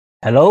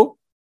Hello,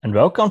 and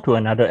welcome to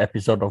another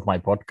episode of my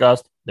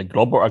podcast, The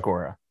Global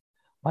Agora.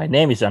 My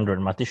name is Andrej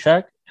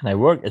Matišák, and I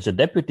work as a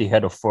deputy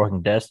head of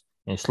foreign desk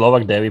in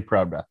Slovak Davy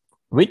Pravda,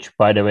 which,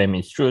 by the way,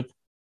 means truth,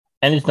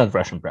 and it's not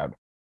Russian Pravda.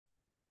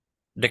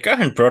 The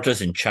current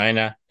protests in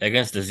China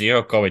against the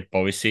zero-COVID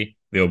policy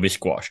will be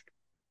squashed.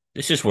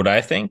 This is what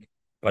I think,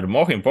 but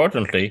more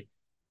importantly,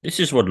 this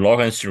is what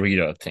Lawrence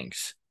Reeder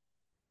thinks.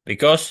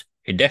 Because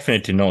he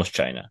definitely knows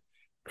China.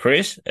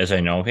 Chris, as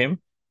I know him,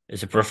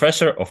 is a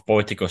professor of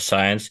political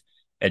science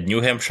at New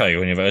Hampshire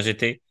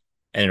University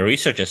and a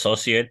research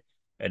associate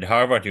at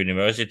Harvard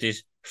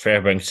University's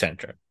Fairbanks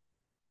Center.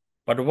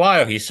 But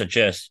while he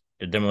suggests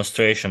the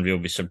demonstration will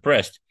be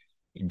suppressed,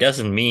 it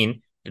doesn't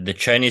mean that the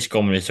Chinese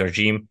Communist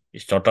regime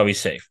is totally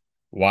safe.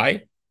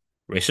 Why?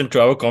 Listen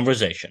to our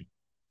conversation.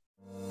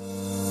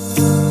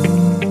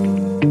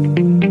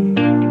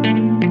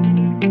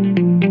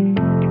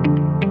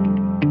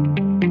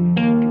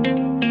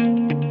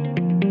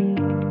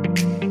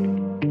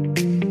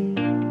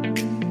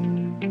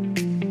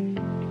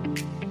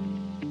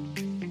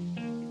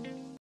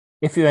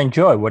 If you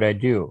enjoy what I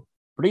do,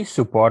 please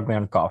support me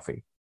on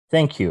Ko-fi.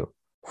 Thank you.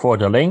 For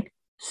the link,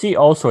 see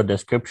also a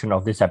description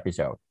of this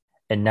episode.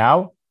 And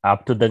now,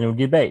 up to the new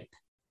debate.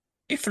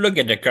 If you look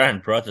at the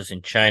current protests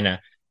in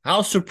China,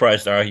 how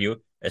surprised are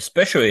you,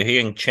 especially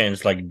hearing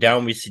chants like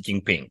 "Down with Xi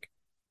Jinping"?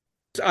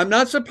 I'm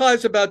not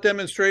surprised about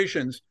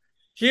demonstrations.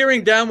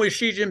 Hearing "Down with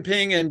Xi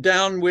Jinping" and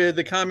 "Down with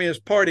the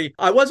Communist Party,"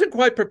 I wasn't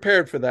quite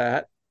prepared for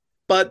that.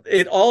 But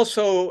it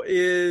also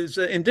is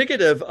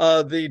indicative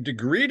of the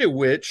degree to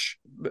which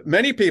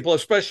many people,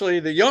 especially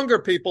the younger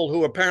people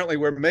who apparently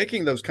were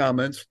making those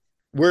comments,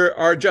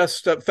 are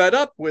just fed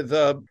up with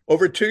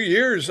over 2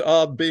 years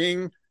of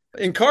being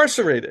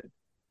incarcerated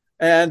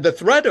and the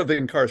threat of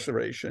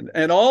incarceration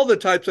and all the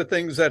types of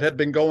things that have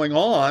been going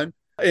on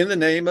in the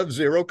name of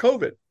zero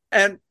COVID.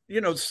 And,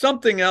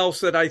 something else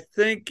that I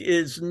think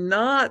is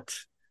not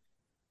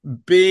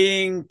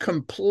being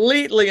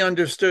completely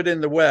understood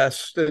in the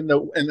West, and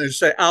they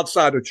say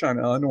outside of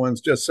China, other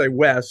ones just say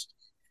West,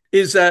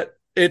 is that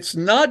it's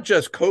not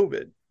just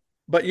COVID,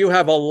 but you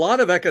have a lot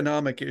of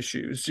economic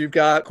issues. You've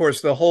got, of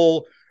course, the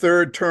whole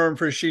third term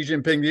for Xi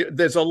Jinping.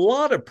 There's a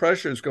lot of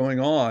pressures going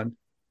on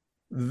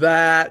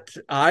that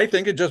I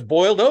think it just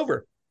boiled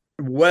over.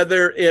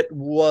 Whether it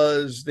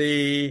was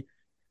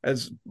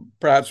as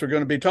perhaps we're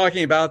going to be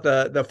talking about,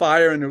 the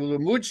fire in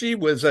Urumqi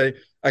was a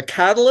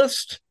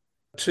catalyst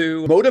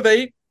to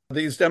motivate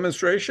these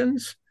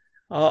demonstrations,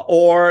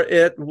 or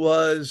it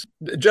was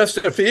just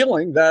a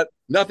feeling that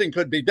nothing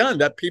could be done,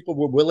 that people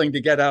were willing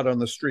to get out on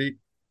the street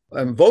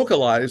and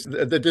vocalize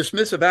the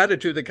dismissive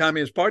attitude of the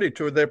Communist Party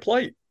toward their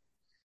plight.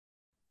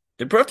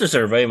 The protests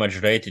are very much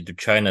related to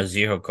China's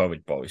zero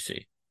COVID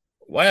policy.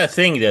 While I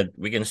think that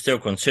we can still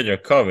consider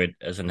COVID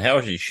as an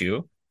health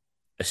issue,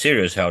 a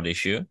serious health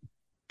issue,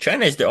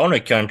 China is the only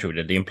country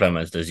that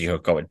implements the zero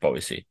COVID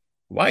policy.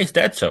 Why is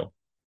that so?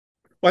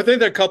 Well, I think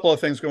there are a couple of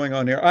things going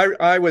on here.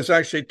 I was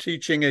actually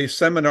teaching a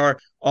seminar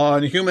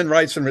on human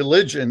rights and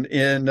religion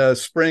in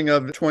spring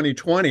of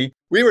 2020.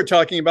 We were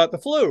talking about the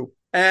flu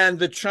and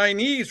the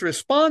Chinese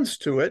response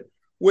to it,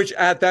 which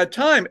at that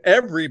time,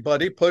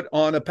 everybody put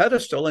on a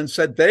pedestal and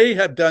said they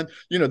have done,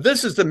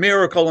 this is the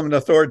miracle of an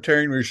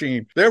authoritarian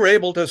regime. They're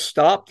able to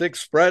stop the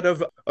spread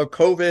of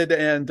COVID,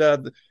 and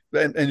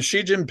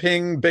Xi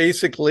Jinping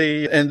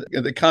basically, and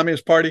the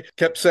Communist Party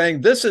kept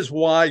saying, this is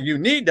why you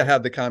need to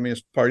have the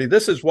Communist Party.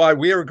 This is why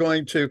we are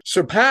going to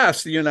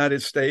surpass the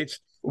United States,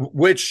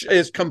 which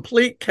is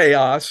complete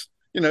chaos.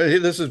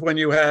 This is when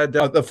you had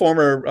the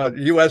former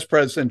U.S.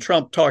 President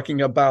Trump talking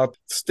about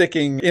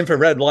sticking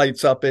infrared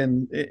lights up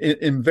in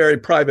very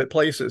private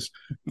places.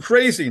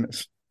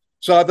 Craziness.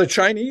 So the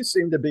Chinese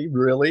seem to be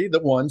really the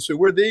ones who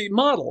were the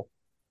model.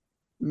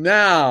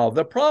 Now,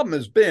 the problem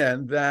has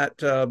been that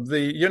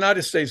the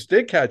United States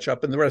did catch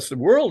up, and the rest of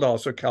the world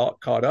also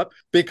caught up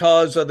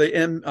because of the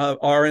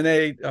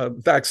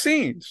mRNA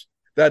vaccines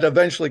that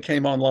eventually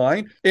came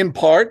online, in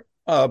part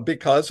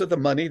because of the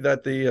money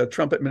that the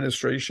Trump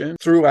administration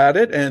threw at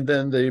it, and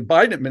then the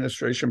Biden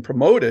administration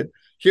promoted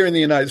here in the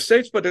United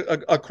States, but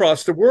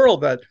across the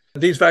world, that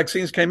these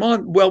vaccines came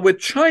on. Well, with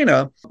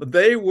China,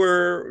 they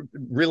were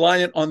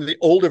reliant on the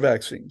older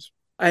vaccines.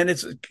 And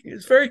it's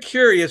very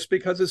curious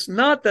because it's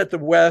not that the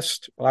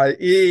West,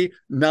 i.e.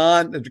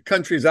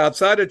 countries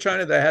outside of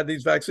China that had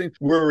these vaccines,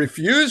 were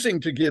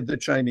refusing to give the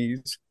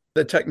Chinese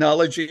the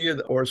technology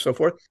or so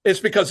forth. It's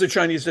because the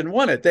Chinese didn't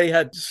want it. They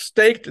had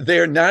staked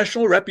their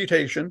national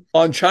reputation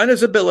on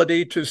China's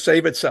ability to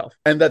save itself,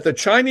 and that the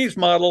Chinese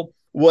model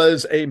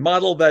was a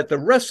model that the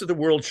rest of the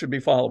world should be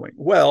following.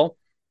 Well,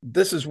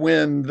 this is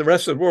when the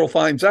rest of the world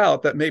finds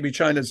out that maybe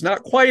China is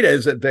not quite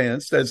as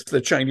advanced as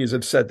the Chinese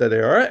have said that they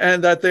are,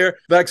 and that their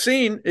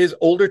vaccine is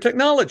older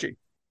technology,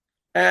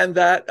 and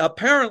that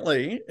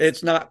apparently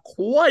it's not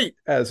quite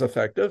as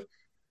effective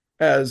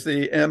as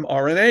the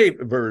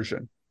mRNA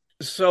version.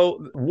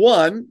 So,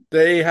 one,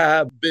 they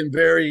have been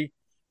very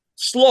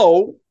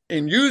slow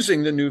in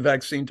using the new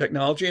vaccine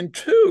technology. And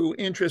two,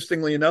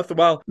 interestingly enough,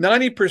 while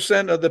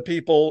 90% of the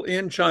people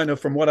in China,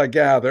 from what I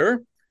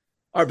gather,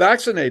 are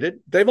vaccinated,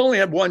 they've only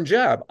had one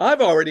jab.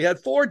 I've already had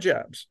 4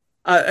 jabs.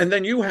 And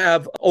then you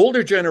have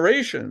older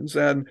generations,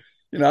 and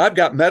I've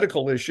got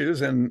medical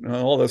issues, and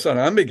all of a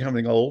sudden I'm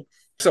becoming old.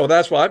 So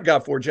that's why I've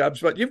got 4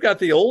 jabs. But you've got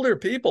the older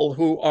people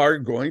who are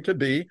going to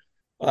be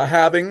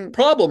having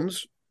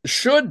problems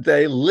should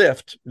they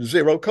lift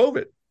zero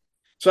COVID.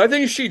 So I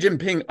think Xi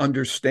Jinping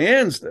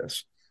understands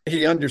this.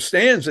 He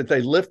understands that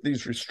they lift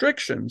these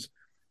restrictions,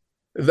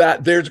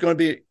 that there's going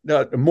to be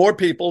more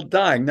people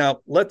dying. Now,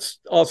 let's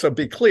also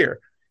be clear.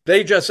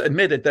 They just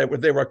admitted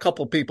that there were a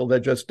couple people that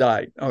just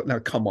died. Oh, now,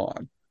 come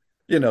on.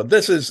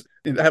 This is,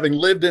 having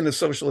lived in a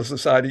socialist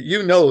society,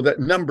 that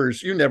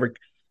numbers, you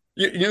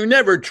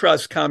never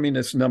trust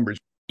communist numbers.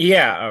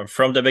 Yeah,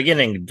 from the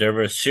beginning, there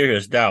were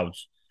serious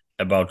doubts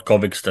about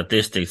COVID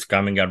statistics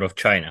coming out of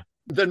China.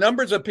 The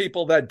numbers of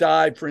people that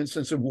died, for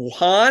instance, in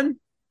Wuhan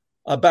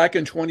back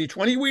in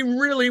 2020, we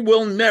really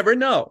will never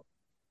know.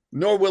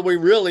 Nor will we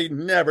really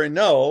never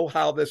know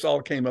how this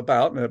all came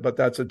about, but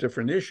that's a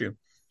different issue.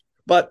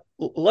 But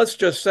let's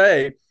just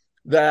say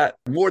that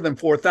more than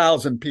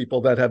 4,000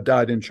 people that have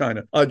died in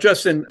China.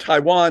 Just in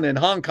Taiwan and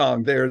Hong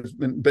Kong, there's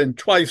been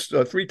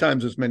 3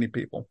 times as many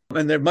people,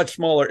 and they're much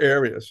smaller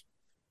areas.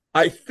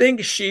 I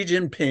think Xi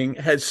Jinping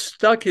has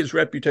stuck his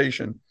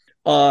reputation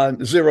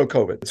on zero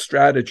COVID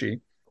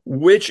strategy,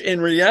 which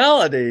in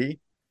reality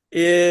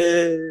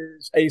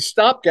is a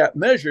stopgap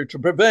measure to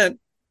prevent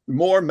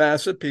more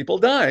massive people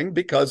dying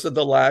because of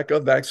the lack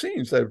of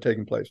vaccines that have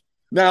taken place.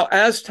 Now,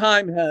 as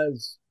time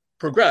has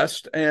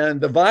progressed and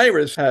the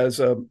virus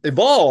has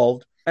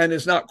evolved and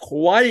is not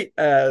quite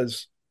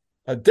as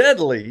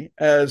deadly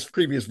as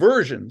previous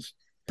versions,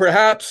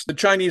 perhaps the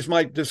Chinese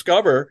might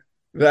discover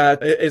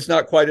that it's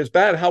not quite as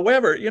bad.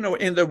 However,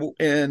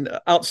 in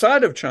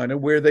outside of China,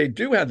 where they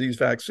do have these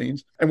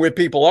vaccines and where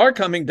people are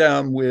coming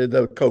down with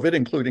COVID,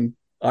 including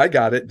I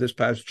got it this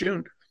past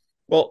June.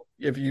 Well,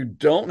 if you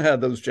don't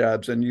have those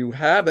jabs and you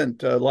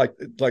haven't,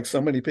 like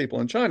so many people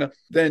in China,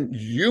 then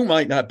you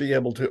might not be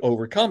able to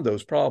overcome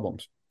those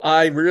problems.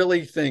 I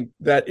really think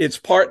that it's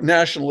part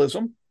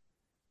nationalism,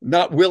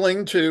 not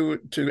willing to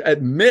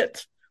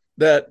admit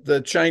that the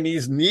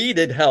Chinese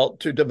needed help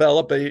to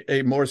develop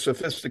a more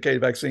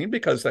sophisticated vaccine,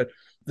 because that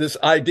this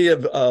idea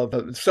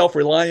of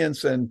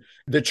self-reliance and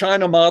the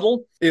China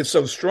model is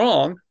so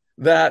strong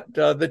that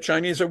the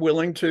Chinese are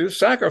willing to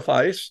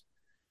sacrifice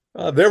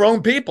their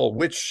own people,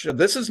 which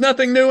this is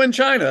nothing new in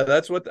China.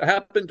 That's what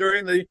happened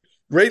during the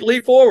Great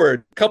Leap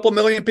Forward. A couple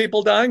million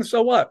people dying,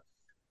 so what?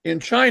 In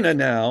China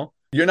now,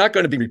 you're not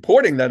going to be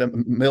reporting that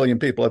 1 million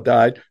people have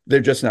died. They're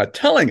just not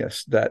telling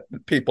us that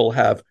people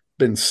have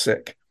been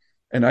sick.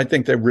 And I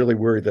think they're really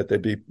worried that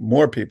there'd be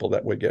more people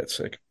that would get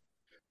sick.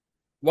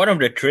 One of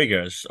the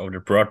triggers of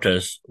the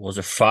protests was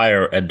a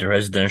fire at the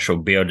residential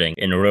building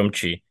in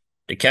Urumqi,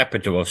 the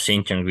capital of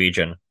Xinjiang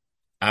region,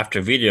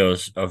 after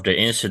videos of the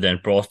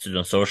incident posted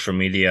on social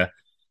media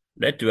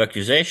led to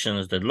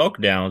accusations that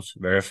lockdowns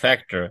were a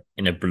factor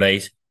in a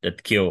blaze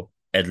that killed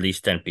at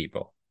least 10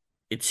 people.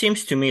 It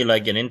seems to me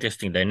like an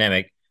interesting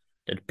dynamic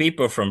that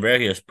people from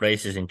various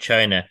places in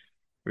China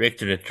react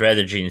to the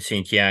tragedy in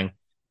Xinjiang,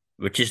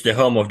 which is the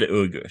home of the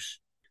Uyghurs.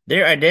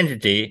 Their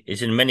identity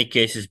is in many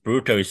cases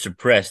brutally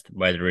suppressed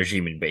by the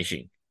regime in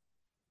Beijing.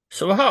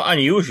 So how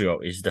unusual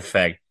is the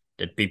fact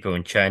that people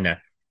in China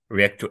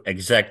react to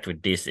exactly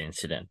this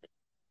incident?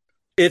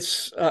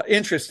 It's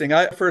interesting.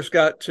 I first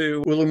got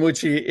to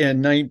Urumqi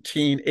in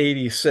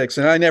 1986,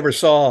 and I never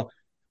saw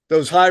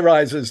those high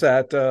rises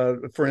that,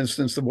 for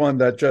instance, the one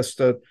that just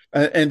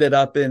ended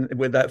up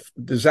with that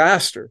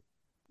disaster.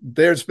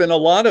 There's been a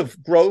lot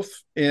of growth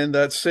in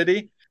that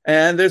city.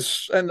 And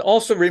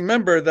also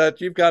remember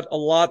that you've got a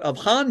lot of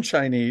Han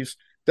Chinese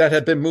that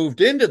have been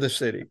moved into the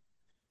city.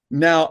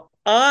 Now,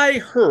 I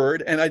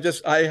heard, and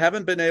I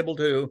haven't been able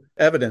to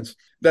evidence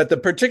that the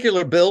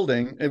particular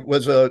building, it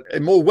was a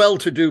more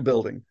well-to-do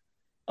building.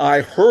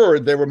 I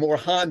heard there were more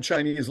Han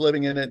Chinese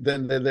living in it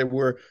than there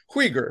were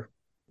Uyghur.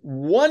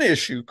 One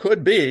issue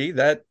could be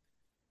that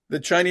the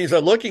Chinese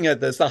are looking at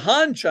this. The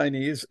Han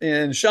Chinese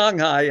in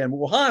Shanghai and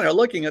Wuhan are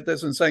looking at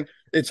this and saying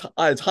it's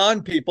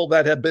Han people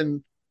that have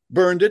been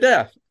burned to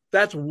death.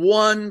 That's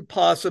one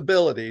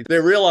possibility.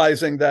 They're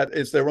realizing that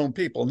it's their own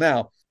people.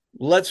 Now,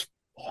 let's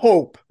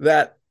hope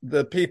that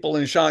the people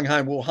in Shanghai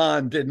and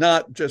Wuhan did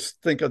not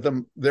just think of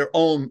their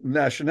own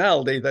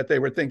nationality, that they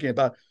were thinking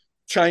about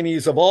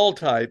Chinese of all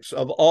types,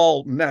 of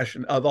all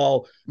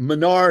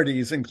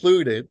minorities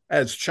included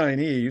as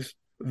Chinese.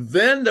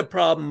 Then the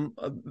problem,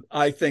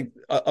 I think,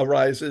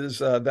 arises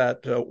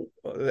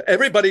that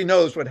everybody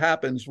knows what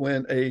happens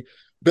when a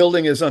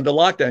building is under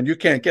lockdown. You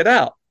can't get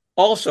out.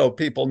 Also,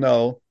 people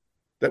know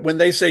that when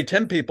they say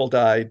 10 people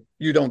died,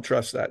 you don't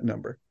trust that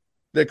number.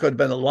 There could have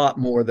been a lot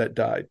more that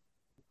died.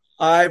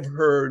 I've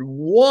heard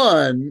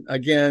one,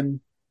 again,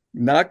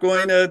 not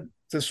going to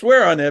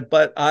swear on it,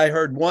 but I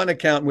heard one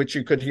account in which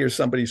you could hear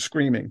somebody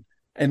screaming.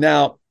 And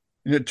now,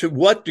 to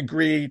what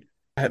degree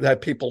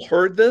have people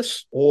heard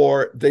this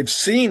or they've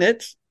seen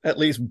it at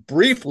least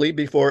briefly,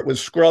 before it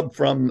was scrubbed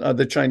from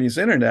the Chinese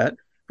internet,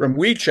 from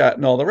WeChat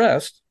and all the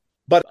rest.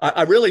 But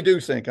I really do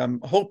think,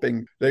 I'm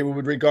hoping they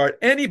would regard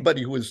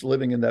anybody who was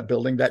living in that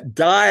building that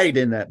died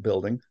in that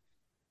building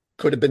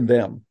could have been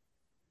them.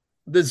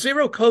 The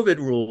zero COVID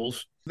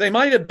rules, they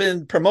might have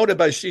been promoted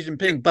by Xi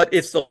Jinping, but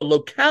it's the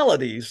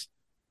localities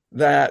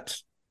that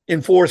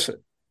enforce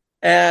it.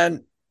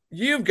 And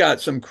you've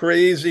got some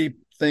crazy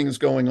things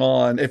going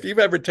on. If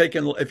you've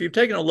taken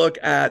a look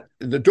at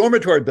the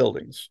dormitory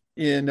buildings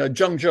in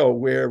Zhengzhou,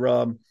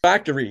 where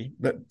factory,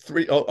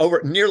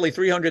 over nearly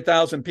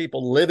 300,000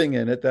 people living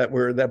in it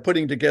that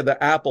putting together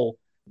Apple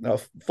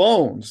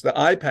phones, the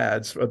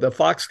iPads, the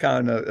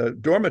Foxconn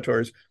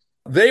dormitories,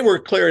 they were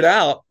cleared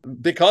out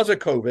because of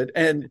COVID.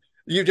 And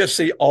you just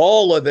see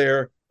all of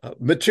their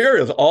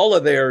materials, all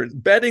of their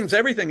beddings,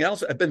 everything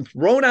else have been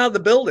thrown out of the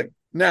building.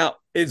 Now,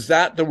 is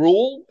that the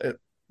rule?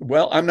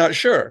 Well, I'm not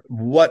sure.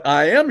 What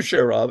I am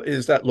sure of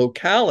is that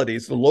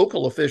localities, the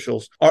local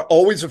officials, are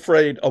always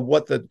afraid of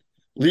what the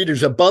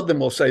leaders above them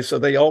will say, so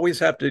they always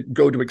have to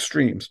go to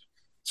extremes.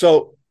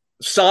 So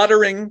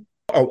soldering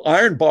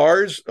iron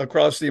bars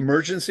across the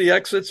emergency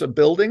exits of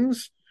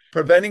buildings,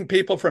 preventing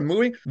people from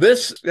moving.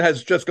 This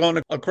has just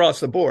gone across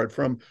the board,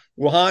 from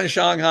Wuhan,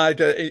 Shanghai,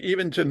 to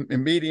even to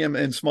medium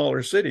and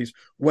smaller cities,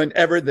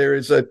 whenever there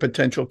is a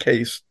potential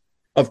case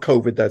of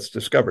COVID that's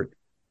discovered.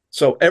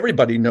 So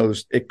everybody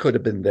knows it could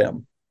have been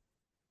them.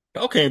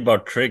 Talking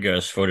about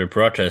triggers for the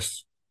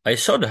protests, I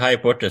saw the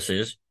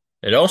hypothesis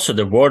that also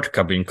the World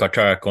Cup in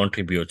Qatar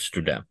contributes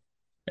to them,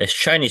 as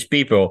Chinese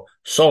people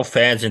saw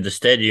fans in the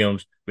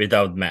stadiums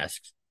without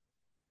masks.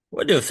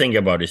 What do you think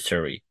about this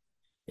theory?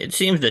 It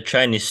seems that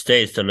Chinese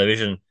state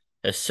television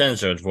has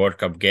censored World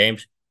Cup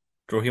games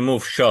to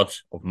remove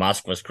shots of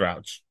maskless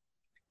crowds.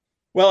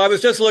 Well, I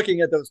was just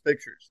looking at those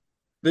pictures.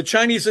 The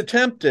Chinese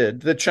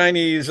attempted,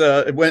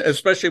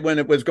 especially when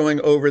it was going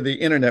over the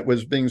internet,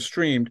 was being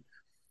streamed,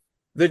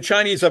 the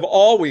Chinese have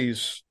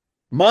always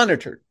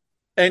monitored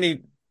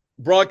any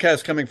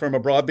broadcast coming from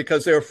abroad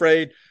because they're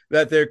afraid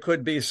that there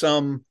could be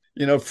some,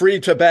 free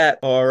Tibet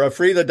or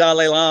free the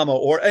Dalai Lama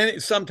or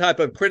some type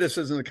of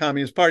criticism of the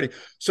Communist Party.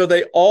 So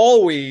they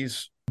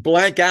always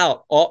blank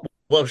out, well,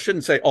 I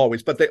shouldn't say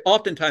always, but they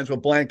oftentimes will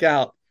blank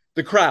out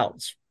the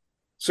crowds.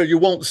 So you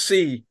won't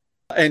see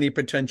any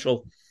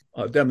potential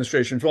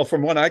demonstrations. Well,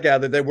 from what I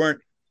gathered, there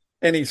weren't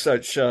any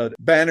such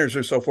banners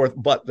or so forth,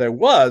 but there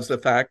was the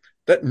fact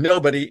that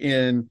nobody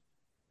in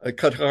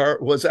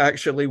Qatar was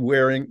actually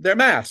wearing their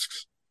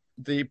masks.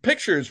 The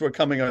pictures were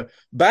coming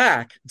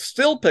back,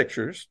 still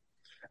pictures,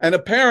 and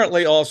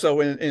apparently also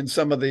in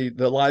some of the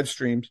live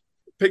streams,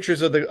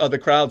 pictures of the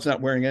crowds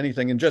not wearing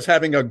anything and just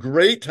having a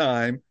great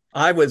time.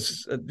 I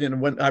was,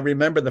 when I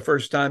remember the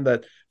first time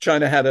that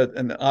China had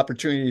an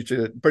opportunity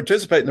to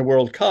participate in the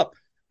World Cup,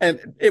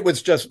 and it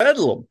was just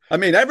bedlam. I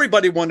mean,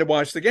 everybody wanted to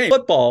watch the game.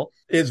 Football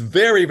is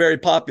very, very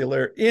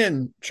popular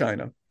in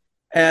China.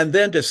 And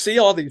then to see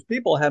all these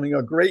people having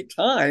a great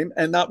time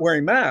and not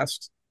wearing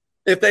masks,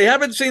 if they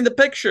haven't seen the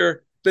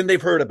picture, then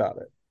they've heard about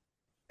it.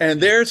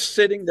 And they're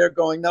sitting there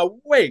going, now,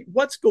 wait,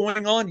 what's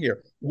going on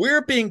here?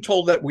 We're being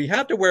told that we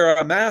have to wear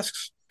our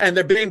masks, and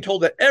they're being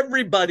told that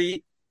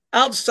everybody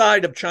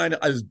outside of China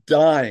is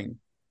dying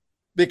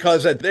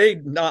because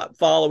they're not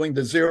following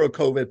the zero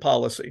COVID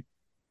policy.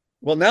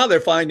 Well, now they're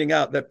finding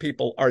out that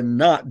people are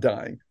not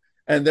dying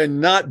and they're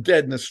not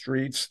dead in the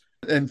streets.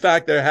 In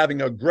fact, they're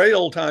having a great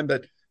old time,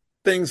 that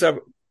things have,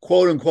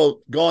 quote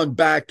unquote, gone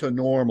back to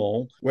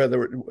normal,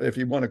 if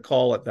you want to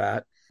call it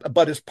that.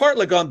 But it's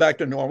partly gone back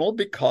to normal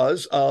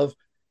because of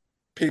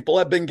people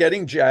have been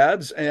getting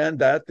jabs, and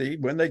that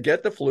when they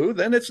get the flu,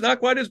 then it's not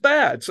quite as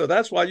bad. So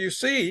that's why you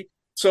see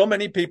so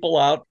many people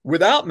out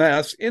without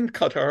masks in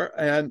Qatar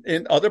and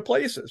in other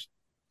places.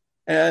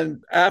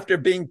 And after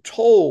being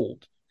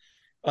told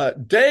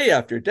day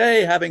after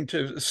day, having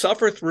to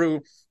suffer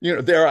through,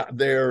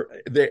 their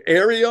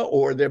area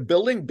or their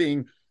building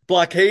being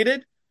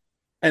blockaded,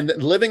 and then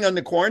living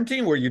under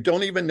quarantine where you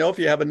don't even know if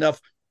you have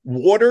enough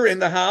water in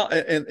the house,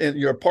 in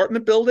your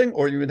apartment building,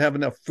 or you would have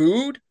enough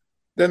food,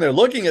 then they're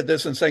looking at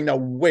this and saying, now,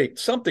 wait,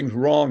 something's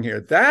wrong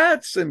here.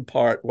 That's in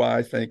part why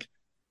I think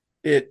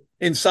it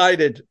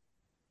incited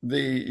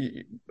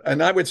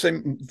and I would say,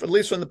 at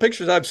least from the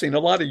pictures I've seen, a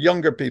lot of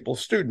younger people,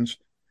 students,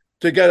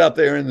 to get up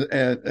there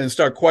and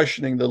start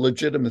questioning the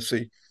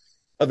legitimacy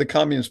of the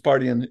Communist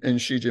Party and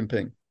Xi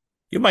Jinping.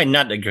 You might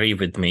not agree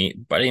with me,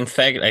 but in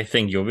fact, I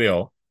think you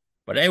will.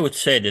 But I would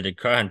say that the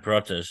current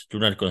protests do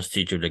not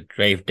constitute a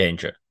grave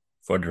danger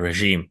for the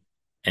regime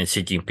and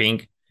Xi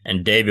Jinping,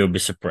 and they will be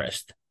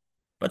suppressed.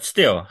 But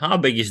still, how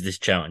big is this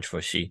challenge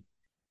for Xi?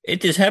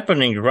 It is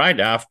happening right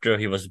after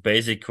he was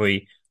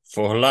basically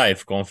for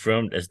life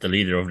confirmed as the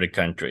leader of the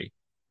country.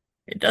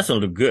 It doesn't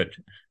look good.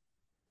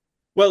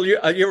 Well,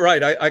 you're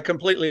right. I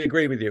completely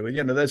agree with you.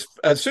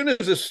 As soon as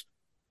this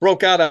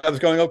broke out, I was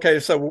going, okay,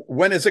 so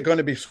when is it going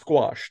to be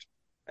squashed?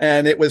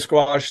 And it was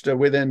squashed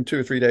within 2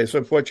 or 3 days.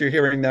 So what you're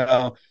hearing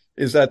now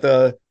is that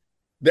the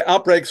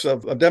outbreaks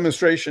of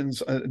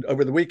demonstrations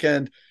over the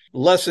weekend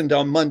lessened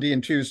on Monday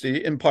and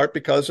Tuesday, in part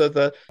because of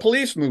the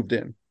police moved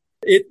in.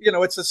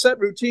 It's a set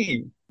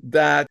routine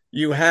that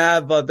you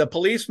have the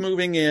police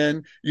moving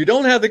in. You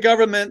don't have the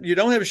government. You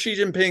don't have Xi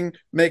Jinping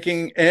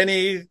making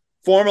any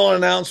formal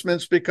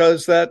announcements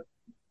because that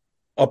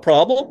a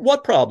problem?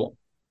 What problem?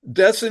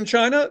 Deaths in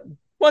China?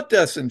 What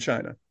deaths in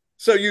China?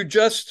 So you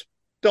just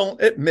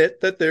don't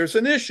admit that there's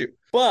an issue.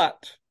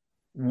 But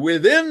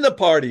within the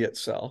party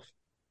itself,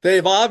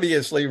 they've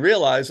obviously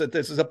realized that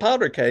this is a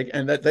powder keg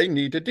and that they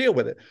need to deal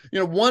with it.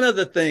 One of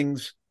the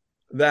things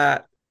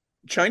that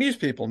Chinese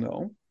people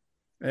know,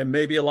 and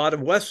maybe a lot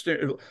of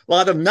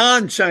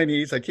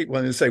non-Chinese, I keep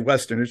wanting to say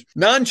Westerners,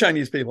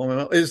 non-Chinese people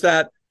know, is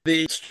that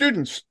the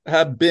students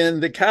have been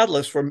the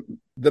catalyst for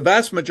the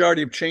vast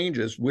majority of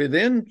changes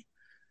within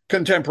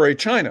contemporary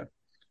China.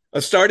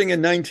 Starting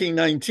in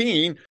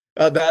 1919,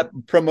 that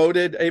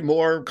promoted a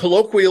more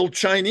colloquial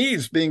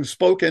Chinese being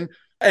spoken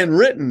and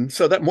written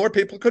so that more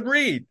people could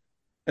read.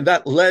 And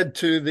that led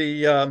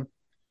to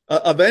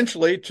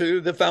eventually to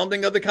the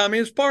founding of the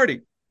Communist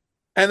Party.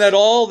 And that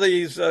all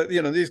these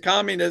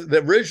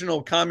the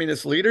original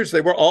communist leaders,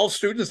 they were all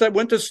students that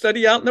went to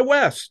study out in the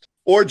West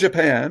or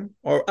Japan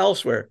or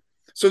elsewhere.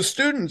 So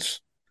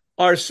students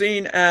are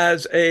seen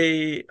as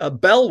a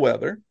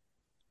bellwether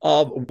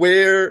of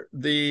where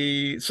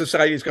the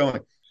society is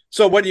going.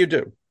 So what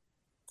do?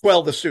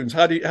 Quell the students.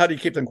 How do you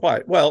keep them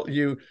quiet? Well,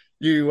 you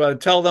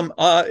tell them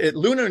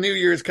Lunar New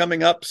Year is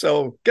coming up,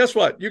 so guess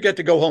what? You get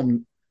to go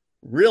home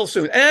real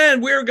soon,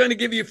 and we're going to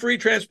give you free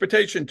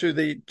transportation to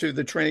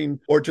the train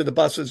or to the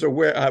buses or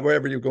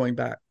wherever you're going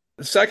back.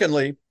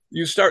 Secondly,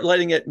 you start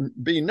letting it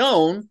be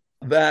known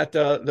that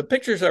the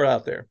pictures are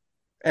out there,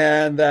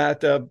 and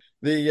that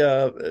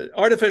the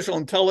artificial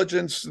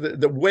intelligence,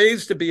 the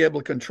ways to be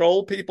able to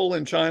control people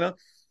in China,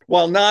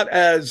 while not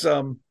as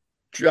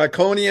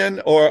draconian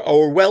or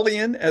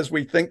Orwellian as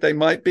we think they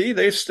might be,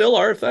 they still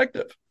are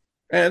effective.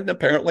 And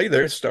apparently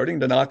they're starting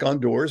to knock on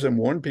doors and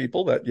warn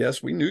people that,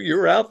 yes, we knew you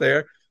were out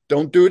there.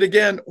 Don't do it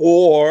again.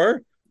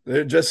 Or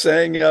they're just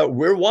saying,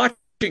 we're watching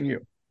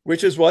you,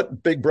 which is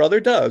what Big Brother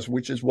does,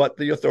 which is what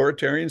the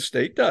authoritarian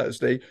state does.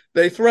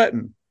 They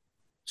threaten.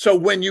 So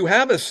when you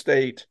have a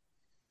state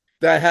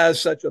that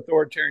has such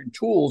authoritarian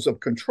tools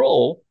of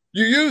control,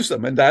 you use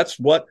them. And that's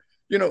what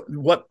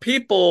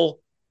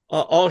people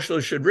also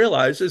should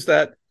realize is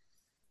that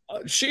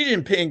Xi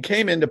Jinping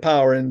came into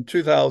power in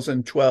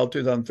 2012,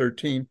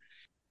 2013,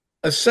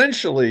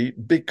 essentially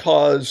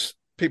because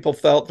people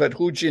felt that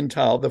Hu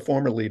Jintao, the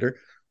former leader,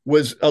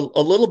 was a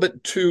little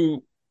bit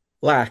too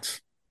lax,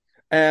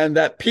 and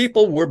that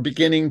people were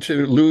beginning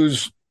to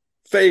lose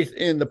faith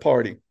in the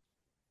party.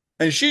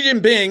 And Xi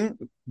Jinping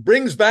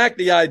brings back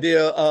the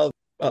idea of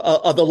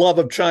the love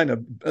of China,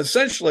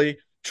 essentially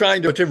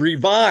trying to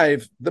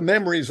revive the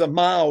memories of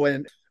Mao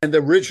and the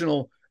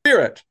original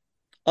spirit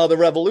of the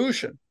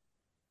revolution.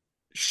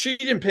 Xi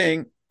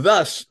Jinping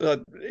thus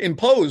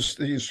imposed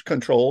these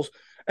controls.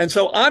 And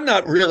so I'm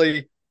not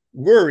really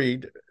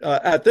worried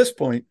at this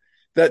point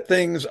that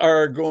things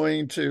are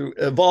going to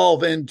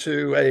evolve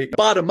into a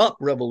bottom-up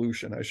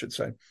revolution, I should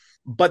say.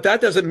 But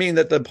that doesn't mean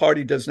that the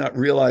party does not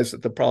realize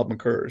that the problem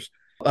occurs,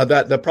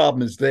 that the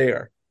problem is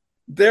there.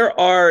 There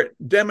are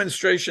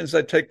demonstrations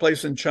that take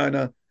place in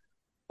China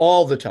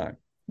all the time.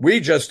 We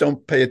just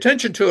don't pay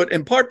attention to it,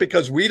 in part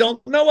because we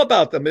don't know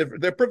about them.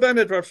 They're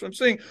prevented from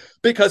seeing,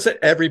 because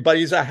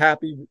everybody's a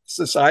happy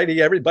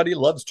society. Everybody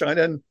loves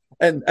China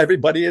and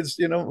everybody is,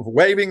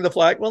 waving the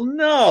flag. Well,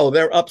 no,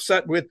 they're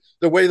upset with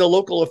the way the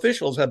local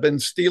officials have been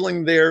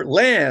stealing their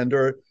land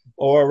or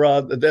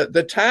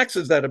the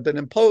taxes that have been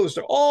imposed,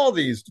 or all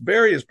these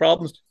various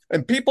problems.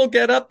 And people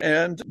get up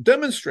and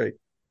demonstrate.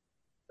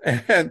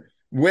 And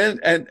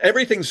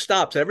everything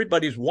stops,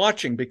 everybody's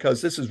watching,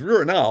 because this is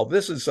rural.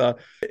 This is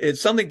it's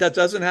something that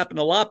doesn't happen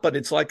a lot, but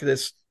it's like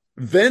this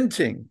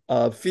venting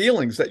of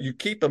feelings that you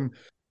keep them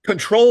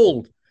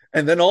controlled,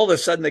 and then all of a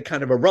sudden they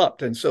kind of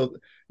erupt. And so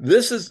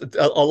this is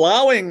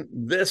allowing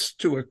this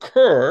to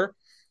occur.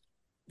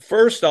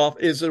 First off,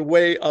 is a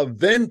way of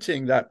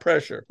venting that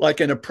pressure,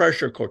 like in a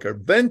pressure cooker.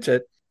 Vent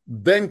it,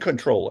 then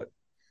control it,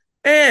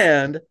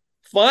 and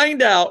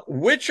find out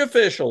which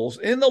officials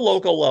in the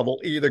local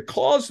level either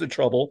caused the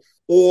trouble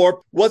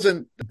or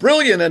wasn't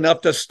brilliant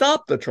enough to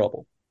stop the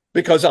trouble,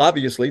 because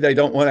obviously they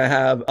don't want to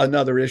have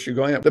another issue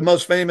going up. The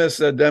most famous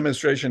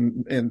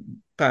demonstration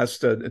in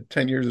past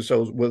 10 years or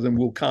so was in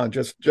Wuhan,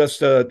 just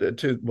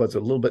was a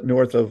little bit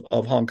north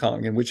of Hong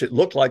Kong, in which it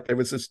looked like there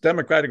was this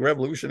democratic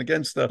revolution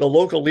against the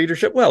local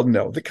leadership. Well,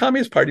 no, the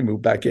Communist Party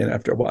moved back in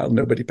after a while.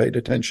 Nobody paid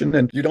attention,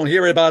 and you don't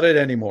hear about it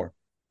anymore.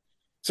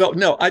 So,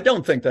 no, I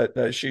don't think that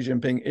Xi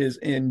Jinping is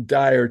in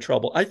dire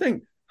trouble. I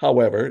think,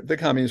 however, the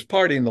Communist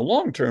Party in the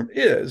long term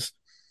is,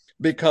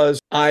 because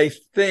I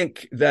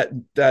think that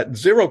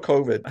zero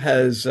COVID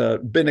has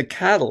been a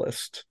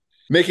catalyst,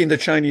 making the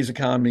Chinese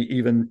economy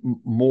even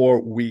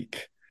more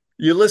weak.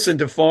 You listen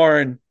to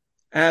foreign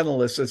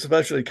analysts,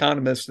 especially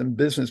economists and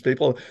business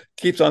people,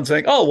 keeps on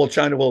saying, oh, well,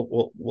 China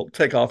will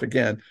take off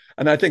again.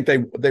 And I think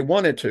they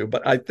want it to,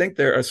 but I think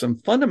there are some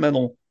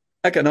fundamental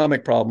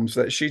economic problems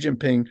that Xi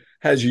Jinping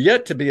has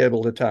yet to be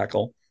able to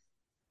tackle.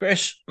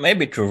 Chris,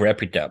 maybe to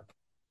wrap it up,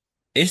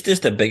 Is this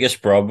the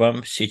biggest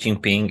problem Xi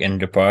Jinping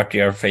and the party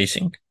are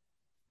facing?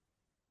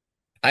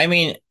 I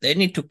mean, they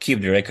need to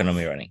keep their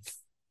economy running.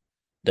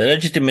 The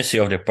legitimacy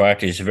of the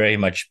party is very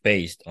much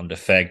based on the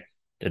fact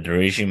that the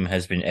regime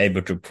has been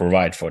able to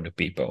provide for the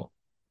people.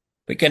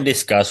 We can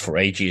discuss for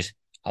ages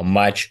how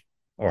much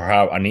or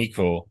how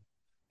unequal,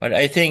 but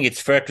I think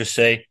it's fair to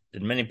say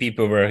that many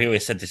people were really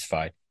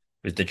satisfied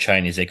with the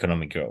Chinese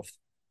economic growth.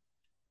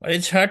 But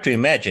it's hard to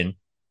imagine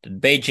that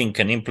Beijing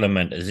can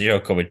implement a zero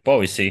COVID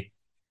policy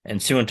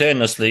and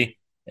simultaneously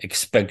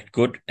expect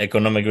good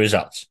economic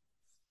results.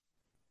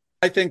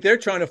 I think they're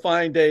trying to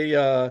find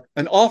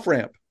an off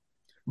ramp,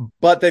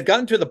 but they've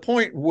gotten to the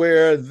point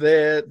where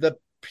the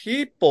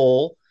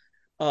people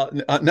are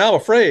now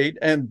afraid,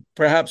 and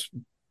perhaps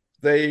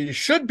they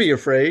should be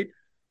afraid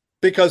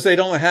because they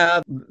don't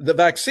have the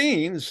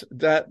vaccines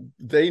that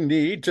they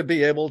need to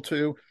be able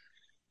to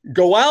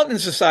go out in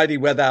society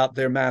without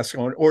their mask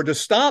on or to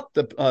stop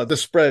the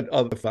spread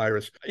of the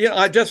virus.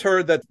 I just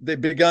heard that they've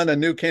begun a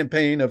new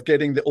campaign of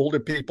getting the older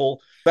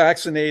people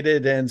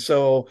vaccinated. And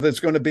so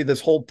there's going to be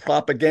this whole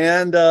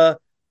propaganda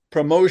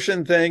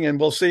promotion thing, and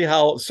we'll see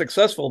how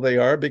successful they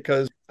are,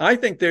 because I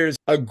think there's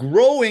a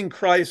growing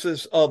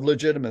crisis of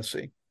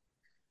legitimacy,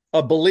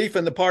 a belief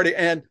in the party.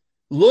 And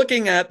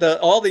looking at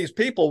all these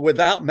people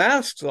without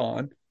masks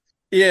on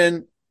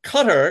in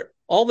Qatar,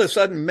 all of a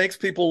sudden makes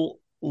people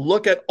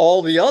look at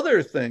all the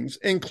other things,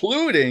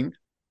 including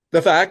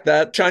the fact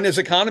that China's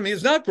economy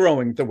is not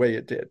growing the way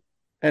it did.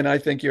 And I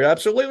think you're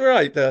absolutely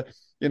right.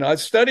 I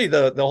studied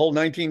the whole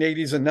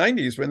 1980s and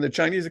 90s when the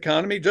Chinese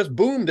economy just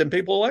boomed, and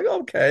people were like,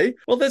 okay,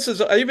 well, this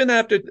is even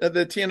after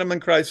the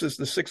Tiananmen crisis,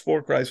 the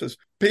 6-4 crisis,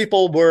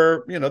 people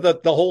were, the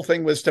whole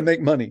thing was to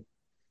make money.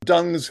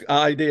 Deng's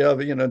idea of,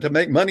 to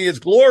make money is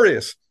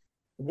glorious.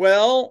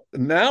 Well,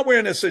 now we're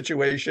in a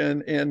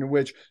situation in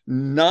which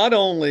not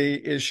only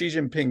is Xi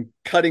Jinping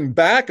cutting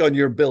back on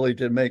your ability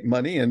to make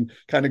money and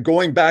kind of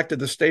going back to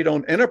the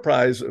state-owned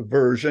enterprise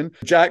version,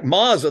 Jack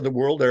Ma's of the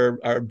world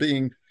are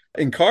being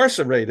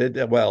incarcerated,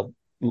 well,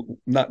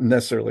 not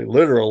necessarily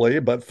literally,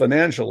 but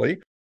financially.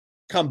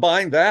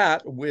 Combine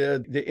that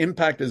with the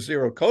impact of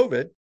zero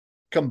COVID,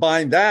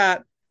 combine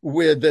that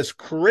with this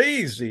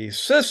crazy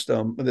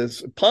system,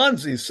 this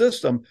Ponzi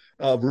system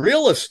of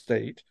real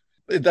estate,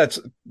 that's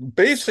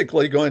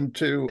basically going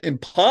to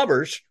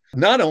impoverish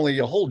not only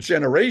a whole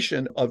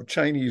generation of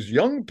Chinese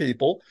young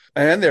people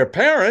and their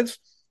parents,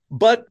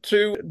 but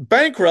to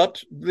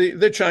bankrupt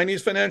the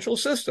Chinese financial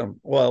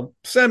system. Well,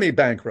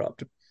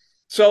 semi-bankrupt.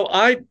 So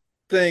I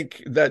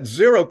think that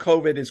zero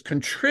COVID is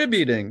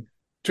contributing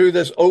to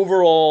this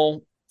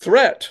overall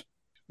threat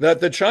that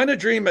the China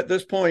dream at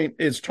this point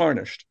is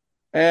tarnished.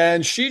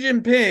 And Xi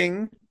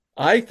Jinping,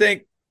 I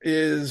think,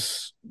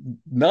 is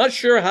not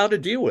sure how to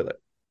deal with it.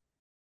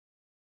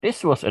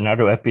 This was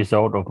another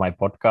episode of my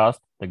podcast,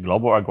 The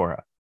Global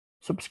Agora.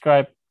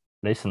 Subscribe,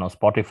 listen on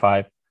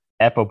Spotify,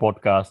 Apple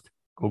Podcast,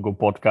 Google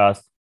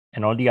Podcast,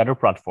 and all the other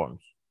platforms.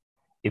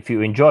 If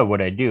you enjoy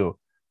what I do,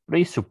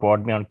 please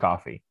support me on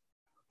Ko-fi.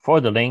 For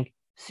the link,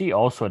 see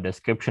also a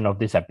description of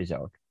this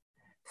episode.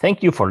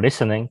 Thank you for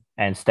listening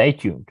and stay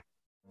tuned.